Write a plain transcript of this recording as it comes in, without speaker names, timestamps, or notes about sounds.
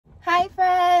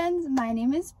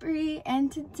is Bree,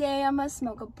 and today I'm gonna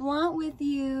smoke a blunt with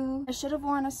you. I should have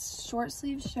worn a short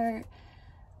sleeve shirt.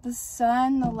 The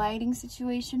sun, the lighting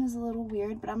situation is a little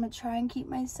weird, but I'm gonna try and keep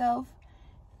myself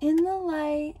in the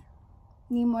light.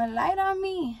 Need more light on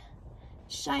me.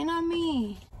 Shine on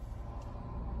me.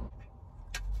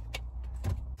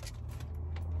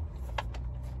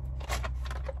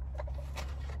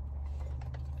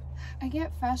 I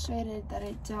get frustrated that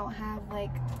I don't have like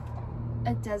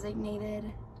a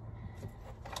designated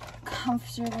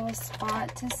comfortable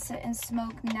spot to sit and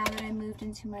smoke now that I moved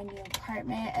into my new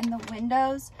apartment, and the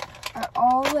windows are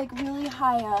all like really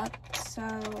high up, so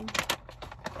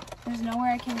there's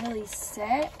nowhere I can really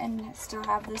sit and still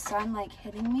have the sun like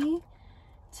hitting me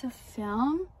to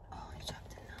film. Oh, I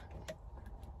dropped it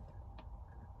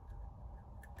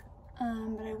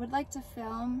now. But I would like to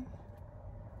film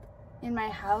in my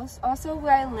house. Also,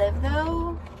 where I live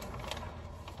though,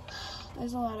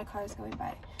 there's a lot of cars going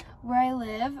by. Where I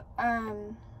live,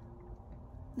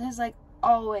 there's like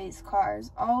always cars,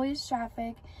 always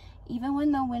traffic. Even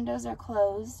when the windows are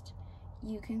closed,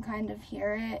 you can kind of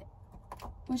hear it,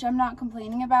 which I'm not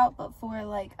complaining about, but for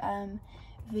like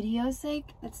video's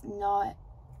sake, that's not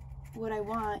what I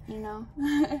want, you know?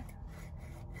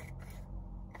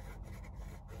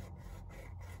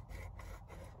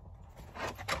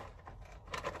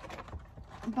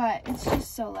 But it's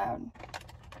just so loud.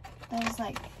 There's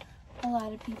like a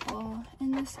lot of people in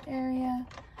this area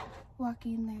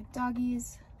walking their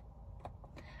doggies.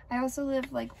 I also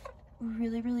live like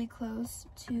really close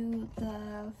to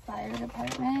the fire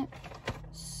department,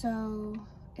 so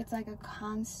it's like a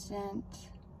constant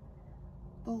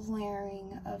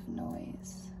blaring of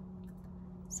noise.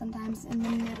 Sometimes in the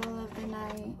middle of the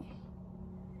night,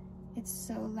 it's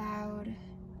so loud.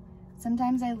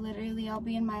 Sometimes I'll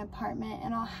be in my apartment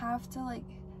and I'll have to like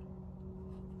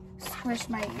squish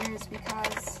my ears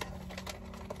because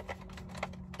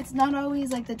it's not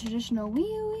always like the traditional wee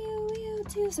wee wee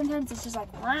too. Sometimes it's just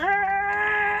like,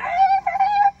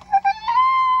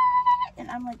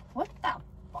 and I'm like, what the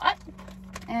fuck?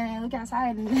 And I look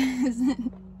outside and there's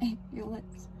an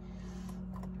ambulance.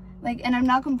 Like, and I'm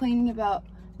not complaining about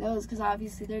those because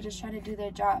obviously they're just trying to do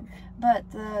their job, but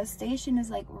the station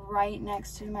is like right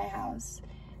next to my house,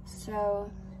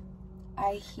 so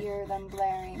I hear them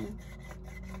blaring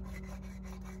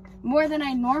more than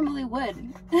I normally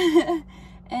would.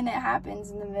 And it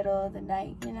happens in the middle of the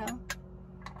night, you know,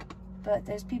 but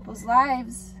there's people's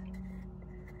lives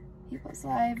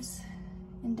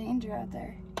in danger out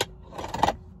there.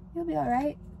 You'll be all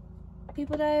right.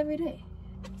 People die every day.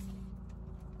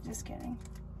 Just kidding.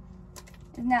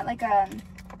 Isn't that like a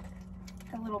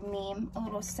little meme, a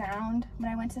little sound?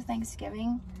 When I went to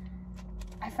Thanksgiving,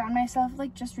 I found myself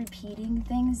like just repeating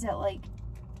things that like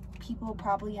people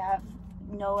probably have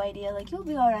no idea. Like, you'll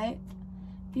be all right.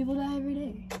 People die every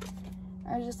day.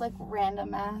 Or just like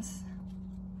random ass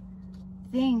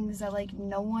things that like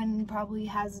no one probably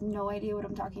has no idea what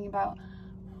I'm talking about.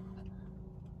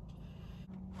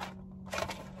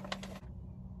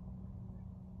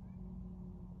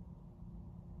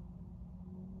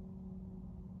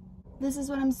 This is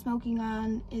what I'm smoking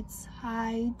on. It's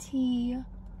high tea,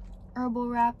 herbal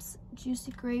wraps,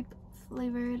 juicy grape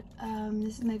flavored.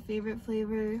 This is my favorite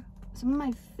flavor. Some of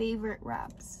my favorite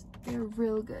wraps. They're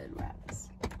real good wraps.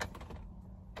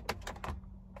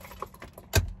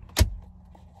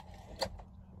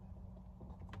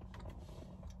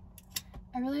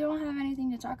 I really don't have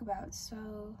anything to talk about, so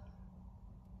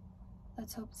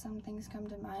let's hope some things come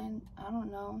to mind. I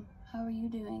don't know. How are you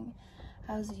doing?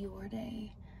 How's your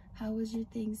day? How was your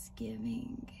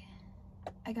Thanksgiving?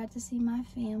 I got to see my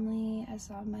family. I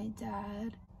saw my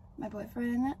dad. My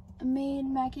boyfriend made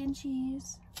mac and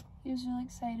cheese. He was really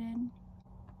excited.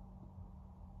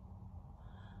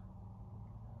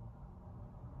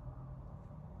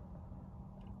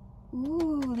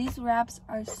 Ooh, these wraps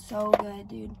are so good,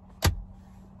 dude.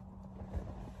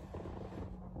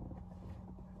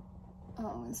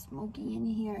 Oh, it's smoky in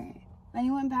here. If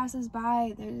anyone passes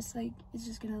by, they're just like, it's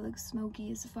just gonna look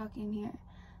smoky as fuck in here.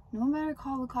 No one better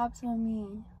call the cops on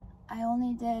me. I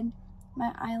only did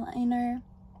my eyeliner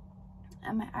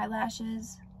and my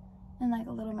eyelashes and like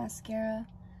a little mascara,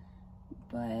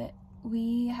 but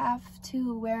we have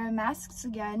to wear masks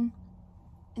again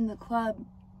in the club.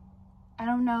 I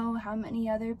don't know how many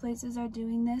other places are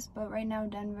doing this, but right now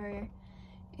Denver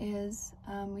is,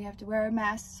 we have to wear a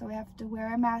mask, so we have to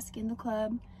wear a mask in the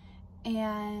club.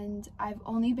 And I've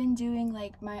only been doing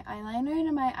like my eyeliner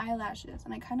and my eyelashes,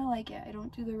 and I kind of like it. I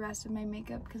don't do the rest of my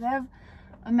makeup because I have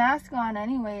a mask on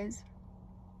anyways.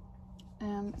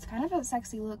 It's kind of a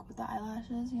sexy look with the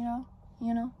eyelashes, you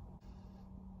know?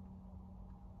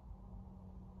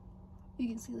 You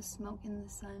can see the smoke in the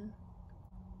sun.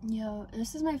 Yo,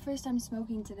 this is my first time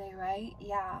smoking today, right?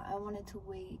 Yeah, I wanted to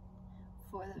wait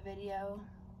for the video.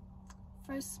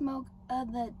 First smoke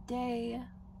of the day.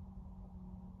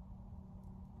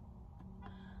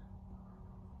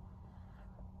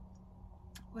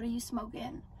 What are you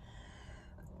smoking?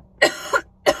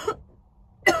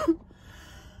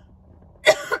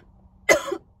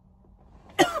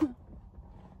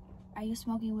 Are you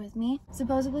smoking with me?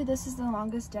 Supposedly this is the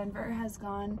longest Denver has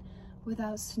gone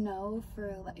without snow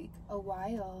for like a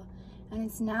while, and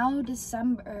it's now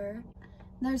December.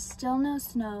 There's still no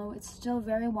snow. It's still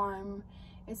very warm.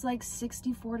 It's like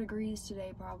 64 degrees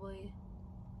today probably.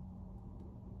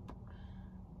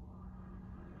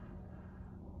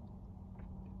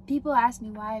 People ask me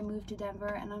why I moved to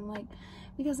Denver, and I'm like,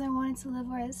 because I wanted to live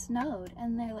where it snowed.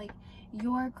 And they're like,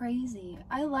 you're crazy.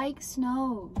 I like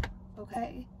snow,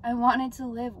 okay? I wanted to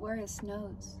live where it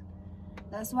snows.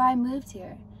 That's why I moved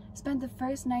here. Spent the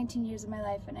first 19 years of my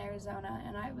life in Arizona,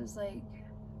 and I was like,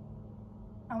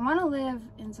 I want to live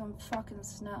in some fucking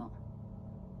snow.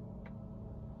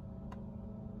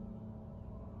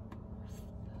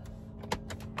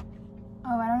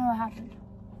 Oh, I don't know what happened.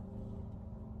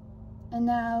 And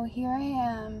now here I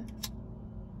am,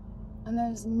 and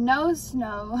there's no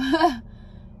snow.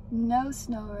 No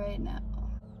snow right now.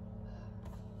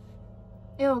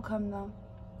 It will come though.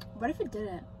 What if it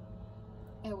didn't?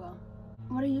 It will.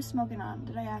 What are you smoking on?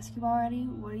 Did I ask you already?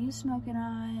 What are you smoking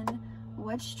on?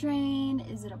 What strain?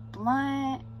 Is it a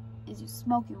blunt? Is you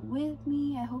smoking with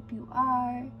me? I hope you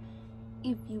are.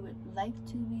 If you would like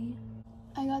to be.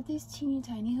 I got these teeny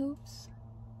tiny hoops.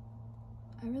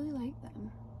 I really like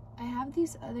them. I have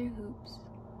these other hoops.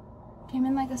 Came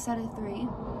in like a set of 3.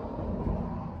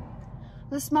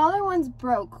 The smaller ones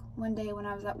broke one day when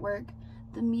I was at work.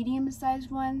 The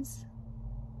medium-sized ones,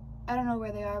 I don't know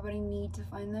where they are, but I need to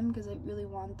find them because I really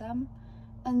want them.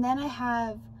 And then I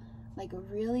have like a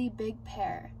really big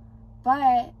pair,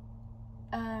 but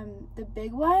the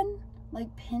big one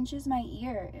like pinches my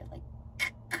ear. It like,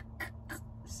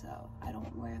 so I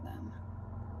don't wear them.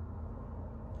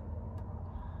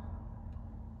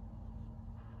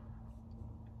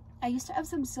 I used to have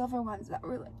some silver ones that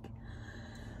were like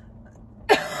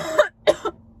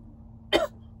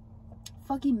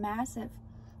fucking massive,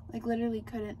 like literally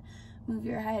couldn't move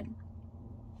your head.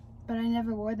 But I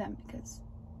never wore them because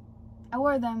I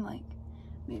wore them like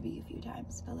maybe a few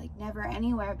times, but like never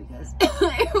anywhere because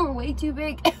they were way too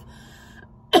big.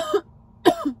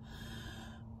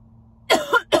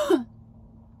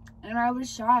 And I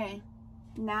was shy.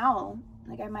 Now,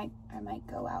 like I might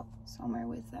go out somewhere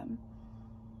with them.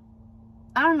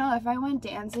 I don't know, if I went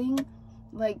dancing,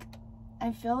 like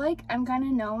I feel like I'm kind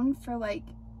of known for like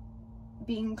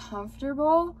being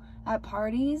comfortable at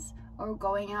parties or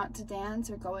going out to dance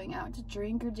or going out to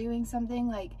drink or doing something.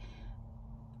 Like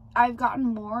I've gotten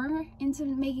more into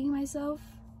making myself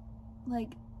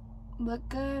like look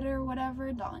good or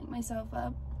whatever, dolling myself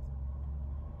up.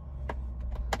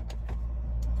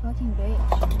 Fucking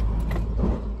bitch.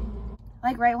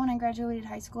 Like right when I graduated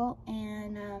high school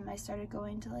and I started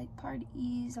going to like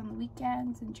parties on the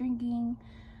weekends and drinking,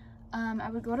 I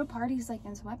would go to parties like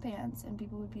in sweatpants and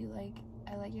people would be like,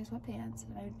 I like your sweatpants,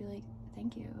 and I would be like,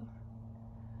 thank you,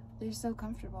 they're so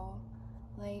comfortable.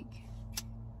 Like,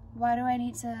 why do I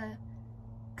need to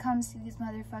come see these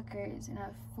motherfuckers in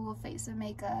a full face of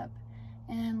makeup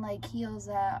and like heels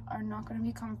that are not going to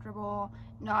be comfortable?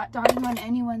 Not talking on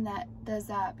anyone that does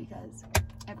that, because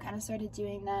I've kind of started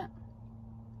doing that.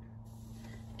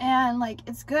 And like,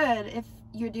 it's good if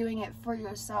you're doing it for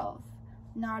yourself,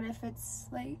 not if it's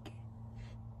like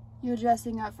you're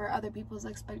dressing up for other people's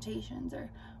expectations or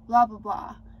blah blah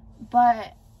blah.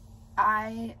 But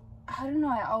I don't know,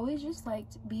 I always just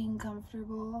liked being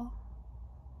comfortable.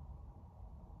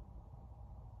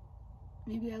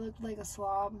 Maybe I looked like a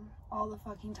slob all the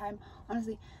fucking time,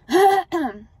 honestly.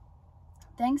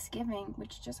 Thanksgiving,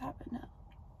 which just happened now.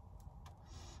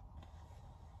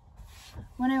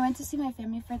 When I went to see my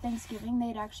family for Thanksgiving,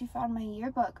 they'd actually found my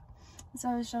yearbook. So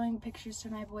I was showing pictures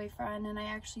to my boyfriend, and I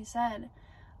actually said,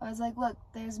 I was like, look,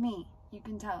 there's me. You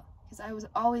can tell. Because I was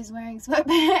always wearing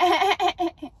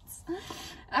sweatpants.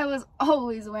 I was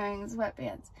always wearing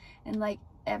sweatpants. And like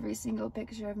every single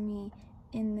picture of me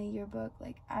in the yearbook,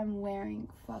 like I'm wearing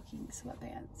fucking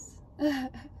sweatpants. I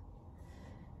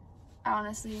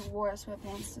honestly wore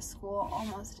sweatpants to school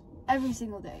almost every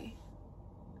single day.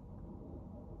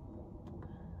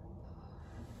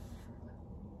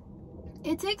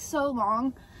 It takes so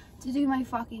long to do my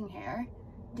fucking hair.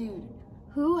 Dude,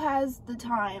 who has the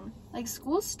time? Like,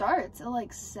 school starts at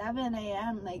like 7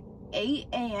 a.m. Like, 8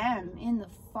 a.m. in the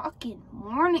fucking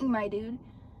morning, my dude.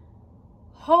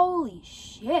 Holy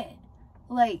shit.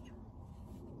 Like,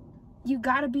 you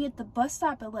gotta be at the bus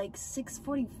stop at like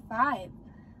 6:45.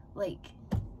 Like,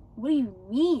 what do you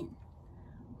mean?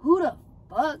 Who the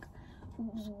fuck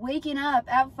was waking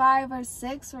up at 5 or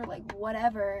 6 or like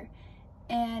whatever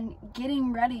and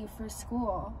getting ready for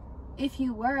school? If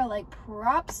you were, like,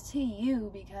 props to you,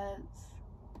 because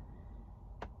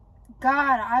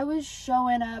God, I was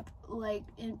showing up like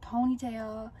in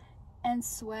ponytail and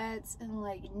sweats and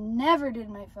like never did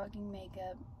my fucking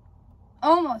makeup.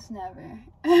 Almost never.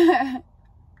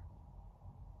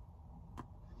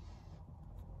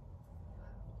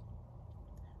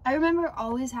 I remember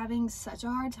always having such a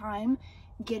hard time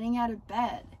getting out of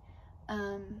bed.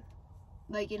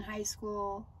 Like in high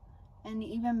school and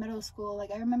even middle school.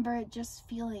 Like, I remember it just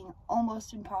feeling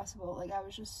almost impossible. Like, I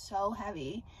was just so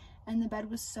heavy and the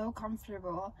bed was so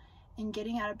comfortable and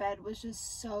getting out of bed was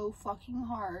just so fucking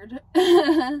hard.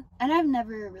 And I've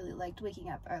never really liked waking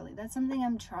up early. That's something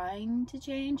I'm trying to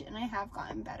change and I have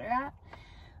gotten better at.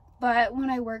 But when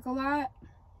I work a lot,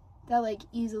 that like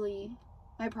easily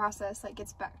my process like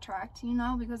gets backtracked, you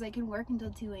know, because I can work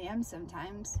until 2 a.m.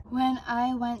 sometimes. When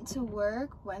I went to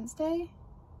work Wednesday,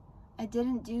 I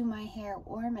didn't do my hair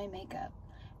or my makeup.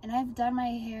 And I've done my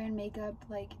hair and makeup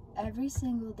like every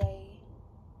single day.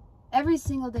 Every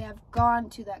single day I've gone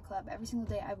to that club. Every single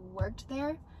day I've worked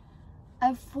there.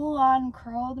 I've full on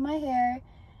curled my hair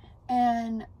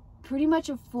and pretty much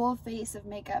a full face of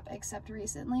makeup, except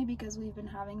recently because we've been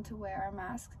having to wear our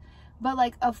masks. But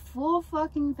like a full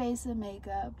fucking face of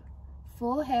makeup,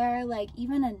 full hair, like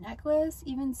even a necklace,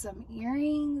 even some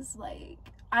earrings. Like,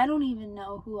 I don't even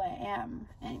know who I am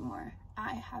anymore.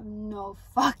 I have no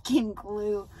fucking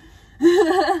clue.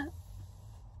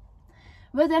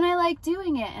 But then I like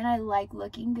doing it and I like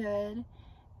looking good,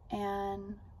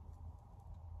 and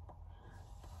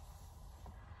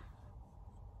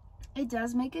it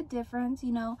does make a difference,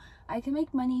 you know. I can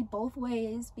make money both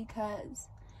ways because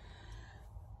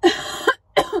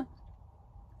I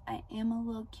am a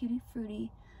little cutie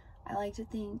fruity. I like to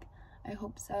think. I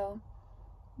hope so.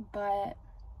 But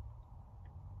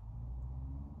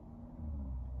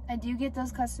I do get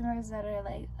those customers that are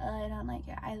like, oh, I don't like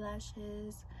your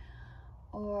eyelashes,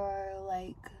 or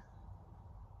like,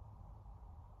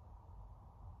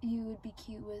 you would be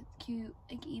cute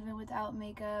like even without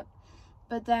makeup.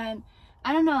 But then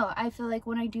I don't know, I feel like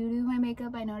when I do my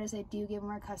makeup, I notice I do get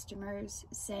more customers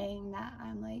saying that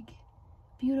I'm like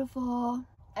beautiful.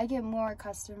 I get more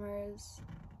customers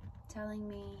telling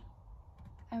me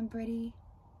I'm pretty,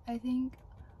 I think,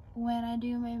 when I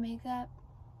do my makeup.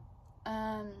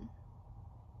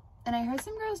 And I heard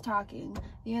some girls talking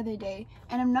the other day,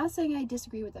 and I'm not saying I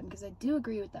disagree with them because I do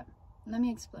agree with them. Let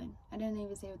me explain. I didn't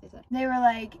even say what they said. They were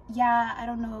like, yeah, I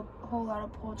don't know a whole lot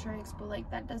of pole tricks, but like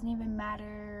that doesn't even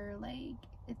matter. Like,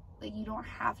 like you don't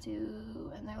have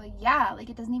to. And they're like, yeah, like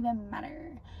it doesn't even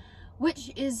matter.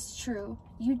 Which is true.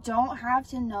 You don't have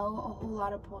to know a whole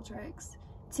lot of pole tricks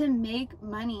to make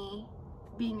money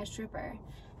being a stripper.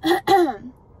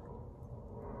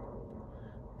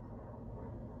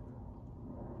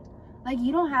 Like,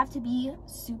 you don't have to be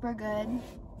super good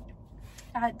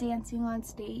at dancing on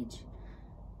stage.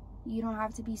 You don't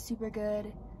have to be super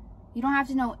good. You don't have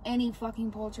to know any fucking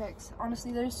pole tricks.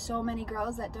 Honestly, there's so many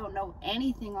girls that don't know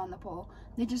anything on the pole.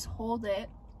 They just hold it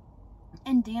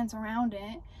and dance around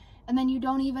it. And then you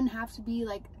don't even have to be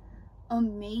like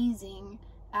amazing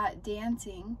at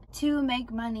dancing to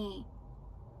make money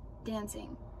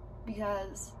dancing,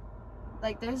 because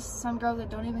like there's some girls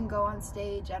that don't even go on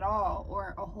stage at all,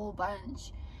 or a whole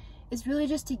bunch. It's really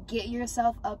just to get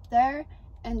yourself up there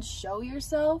and show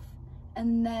yourself,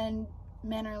 and then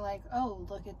men are like, oh,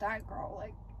 look at that girl,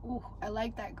 like, ooh, I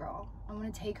like that girl, I'm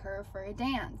gonna take her for a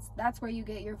dance. That's where you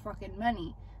get your fucking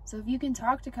money. So if you can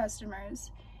talk to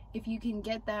customers, if you can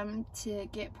get them to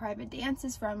get private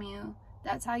dances from you,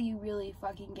 that's how you really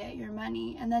fucking get your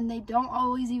money. And then they don't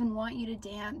always even want you to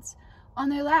dance on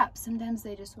their lap. Sometimes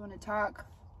they just want to talk.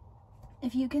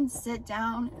 If you can sit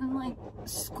down and like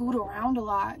scoot around a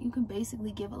lot, you can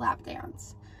basically give a lap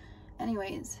dance.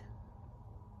 Anyways,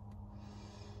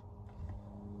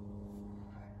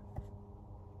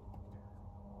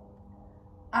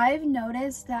 I've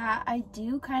noticed that I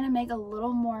do kind of make a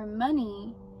little more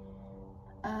money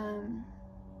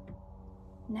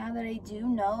now that I do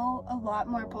know a lot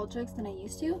more pole tricks than I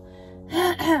used to.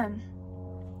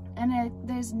 And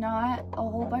there's not a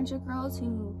whole bunch of girls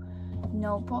who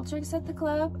know pole tricks at the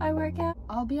club I work at.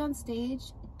 I'll be on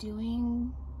stage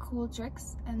doing cool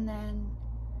tricks, and then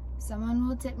someone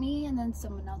will tip me, and then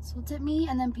someone else will tip me,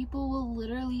 and then people will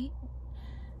literally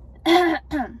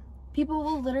people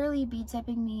will literally be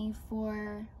tipping me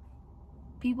for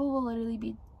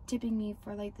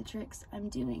like the tricks I'm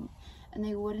doing, and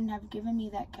they wouldn't have given me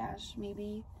that cash.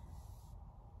 Maybe,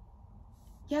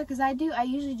 yeah, because I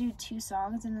usually do 2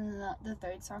 songs, and then the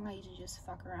third song I usually just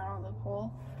fuck around on the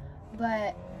pole.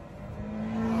 But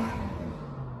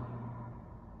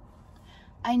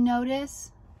I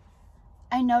notice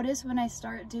when I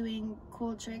start doing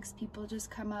cool tricks, people just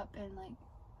come up and like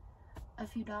a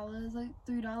few dollars, like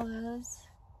 $3,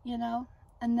 you know,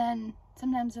 and then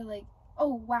sometimes they're like,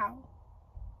 oh wow,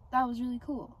 that was really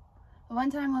cool. But one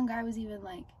time one guy was even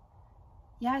like,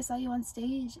 yeah, I saw you on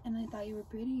stage and I thought you were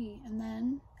pretty, and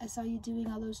then I saw you doing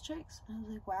all those tricks, and I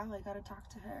was like, wow, I gotta talk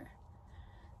to her.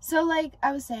 So like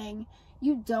I was saying,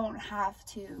 you don't have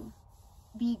to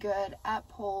be good at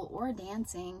pole or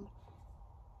dancing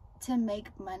to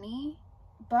make money,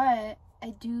 but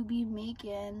I do be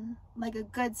making like a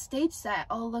good stage set.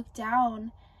 I'll look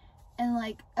down, and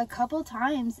like a couple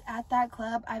times at that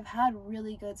club I've had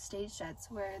really good stage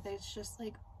sets where there's just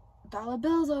like dollar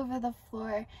bills over the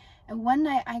floor. And one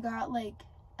night I got like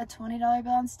a $20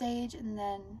 bill on stage, and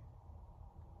then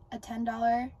a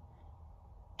 $10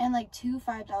 and like 2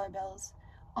 $5 bills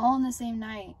all in the same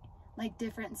night, like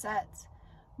different sets.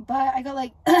 But I got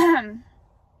like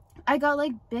I got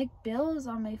like big bills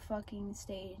on my fucking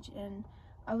stage, and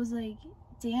I was like,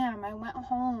 damn, I went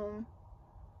home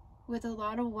with a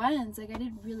lot of ones. Like I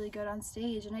did really good on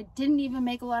stage, and I didn't even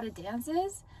make a lot of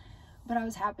dances, but I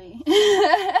was happy.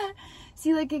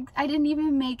 See, like I didn't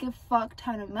even make a fuck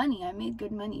ton of money. I made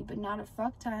good money, but not a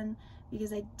fuck ton,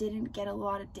 because I didn't get a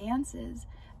lot of dances.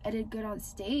 I did good on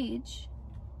stage,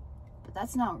 but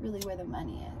that's not really where the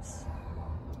money is.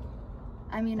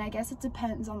 I mean, I guess it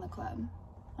depends on the club.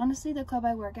 Honestly, the club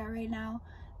I work at right now,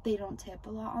 they don't tip a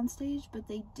lot on stage, but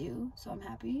they do, so I'm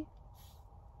happy.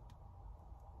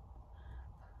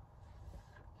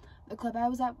 The club I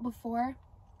was at before,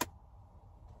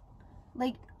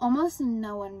 like almost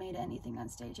no one made anything on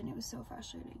stage, and it was so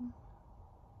frustrating.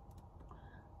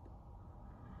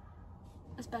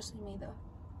 Especially me though.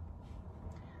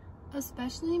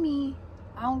 Especially me.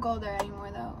 I don't go there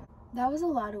anymore though. That was a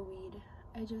lot of weed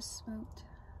I just smoked,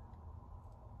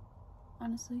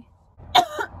 honestly.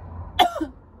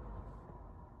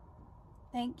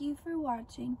 Thank you for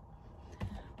watching.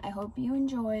 I hope you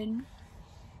enjoyed.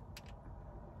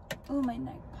 Ooh, my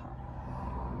neck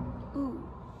popped. Ooh,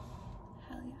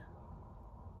 hell yeah.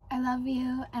 I love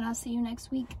you, and I'll see you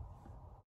next week.